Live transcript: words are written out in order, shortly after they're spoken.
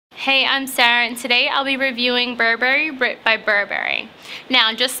Hey, I'm Sarah, and today I'll be reviewing Burberry Brit by Burberry.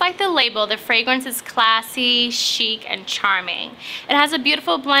 Now, just like the label, the fragrance is classy, chic, and charming. It has a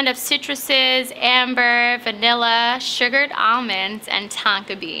beautiful blend of citruses, amber, vanilla, sugared almonds, and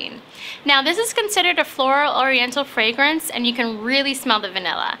tonka bean. Now, this is considered a floral oriental fragrance, and you can really smell the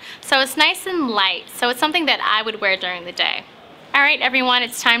vanilla. So it's nice and light, so it's something that I would wear during the day. Alright everyone,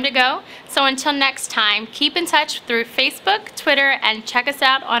 it's time to go. So until next time, keep in touch through Facebook, Twitter, and check us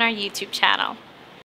out on our YouTube channel.